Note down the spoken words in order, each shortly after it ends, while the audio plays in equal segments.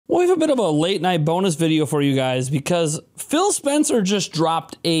we have a bit of a late night bonus video for you guys because Phil Spencer just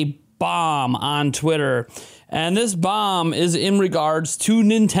dropped a bomb on Twitter. And this bomb is in regards to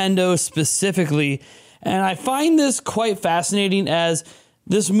Nintendo specifically. And I find this quite fascinating as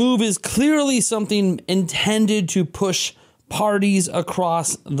this move is clearly something intended to push parties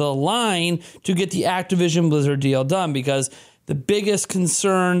across the line to get the Activision Blizzard deal done, because the biggest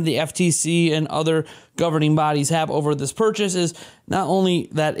concern the FTC and other governing bodies have over this purchase is not only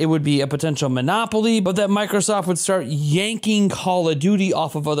that it would be a potential monopoly, but that Microsoft would start yanking Call of Duty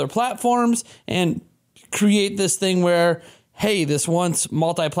off of other platforms and create this thing where, hey, this once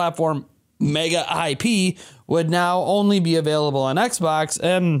multi-platform mega IP would now only be available on Xbox,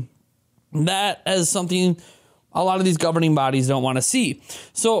 and that is something a lot of these governing bodies don't want to see.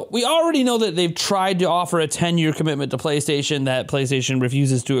 So we already know that they've tried to offer a 10-year commitment to PlayStation that PlayStation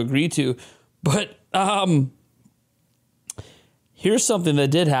refuses to agree to. But here's something that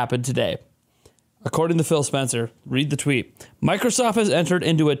did happen today. According to Phil Spencer, read the tweet. Microsoft has entered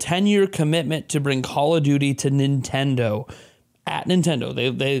into a 10-year commitment to bring Call of Duty to Nintendo. At Nintendo.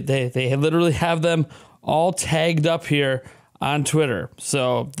 They literally have them all tagged up here on Twitter.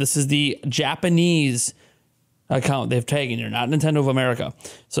 So this is the Japanese account they've taken here, not Nintendo of America.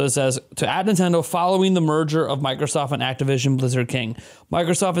 So it says, to at Nintendo following the merger of Microsoft and Activision Blizzard King.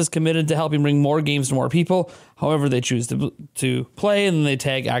 Microsoft is committed to helping bring more games to more people, however they choose to play, and then they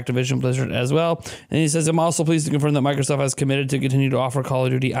tag Activision Blizzard as well. And he says, I'm also pleased to confirm that Microsoft has committed to continue to offer Call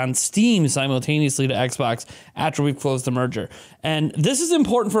of Duty on Steam simultaneously to Xbox after we've closed the merger. And this is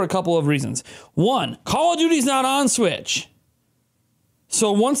important for a couple of reasons. One, Call of Duty's not on Switch.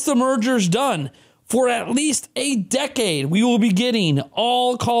 So once the merger's done, for at least a decade, we will be getting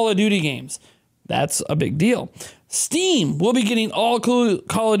all Call of Duty games. That's a big deal. Steam will be getting all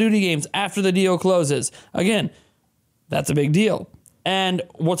Call of Duty games after the deal closes. Again, that's a big deal. And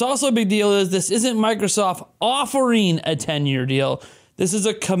what's also a big deal is this isn't Microsoft offering a 10-year deal. This is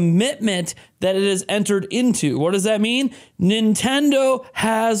a commitment that it has entered into. What does that mean? Nintendo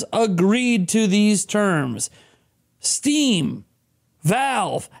has agreed to these terms. Steam,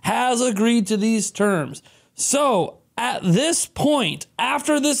 Valve has agreed to these terms. So at this point,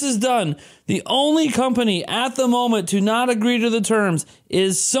 after this is done, the only company at the moment to not agree to the terms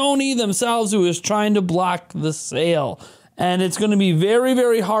is Sony themselves, who is trying to block the sale. And it's going to be very,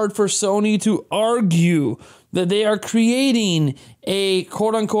 very hard for Sony to argue that they are creating a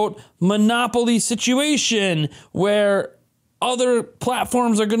quote-unquote monopoly situation where other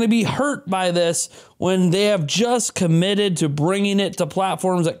platforms are going to be hurt by this when they have just committed to bringing it to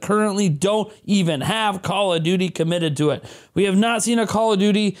platforms that currently don't even have Call of Duty committed to it. We have not seen a Call of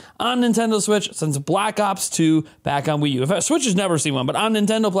Duty on Nintendo Switch since Black Ops 2 back on Wii U. In fact, Switch has never seen one, but on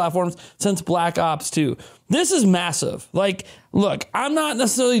Nintendo platforms since Black Ops 2. This is massive. Like, look, I'm not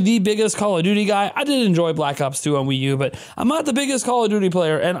necessarily the biggest Call of Duty guy. I did enjoy Black Ops 2 on Wii U, but I'm not the biggest Call of Duty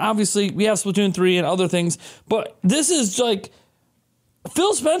player. And obviously, we have Splatoon 3 and other things. But this is like,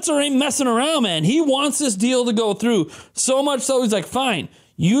 Phil Spencer ain't messing around, man. He wants this deal to go through. So much so, he's like, fine,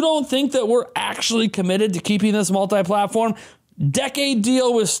 you don't think that we're actually committed to keeping this multi-platform? Decade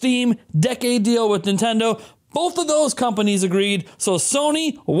deal with Steam, decade deal with Nintendo. Both of those companies agreed. So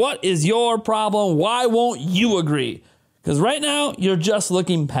Sony, what is your problem? Why won't you agree? Because right now, you're just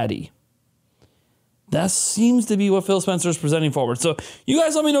looking petty. That seems to be what Phil Spencer is presenting forward. So you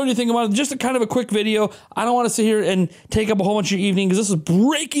guys let me know what you think about it. Just a kind of a quick video. I don't want to sit here and take up a whole bunch of your evening because this is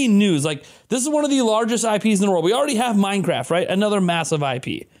breaking news. Like, this is one of the largest IPs in the world. We already have Minecraft, right? Another massive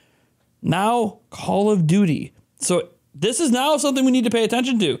IP. Now, Call of Duty. So this is now something we need to pay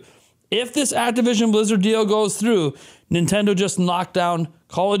attention to. If this Activision Blizzard deal goes through, Nintendo just knocked down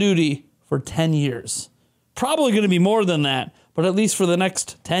Call of Duty for 10 years. Probably going to be more than that, but at least for the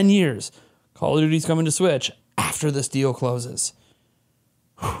next 10 years. Call of Duty's coming to Switch after this deal closes.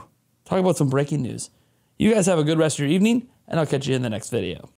 Whew. Talk about some breaking news. You guys have a good rest of your evening, and I'll catch you in the next video.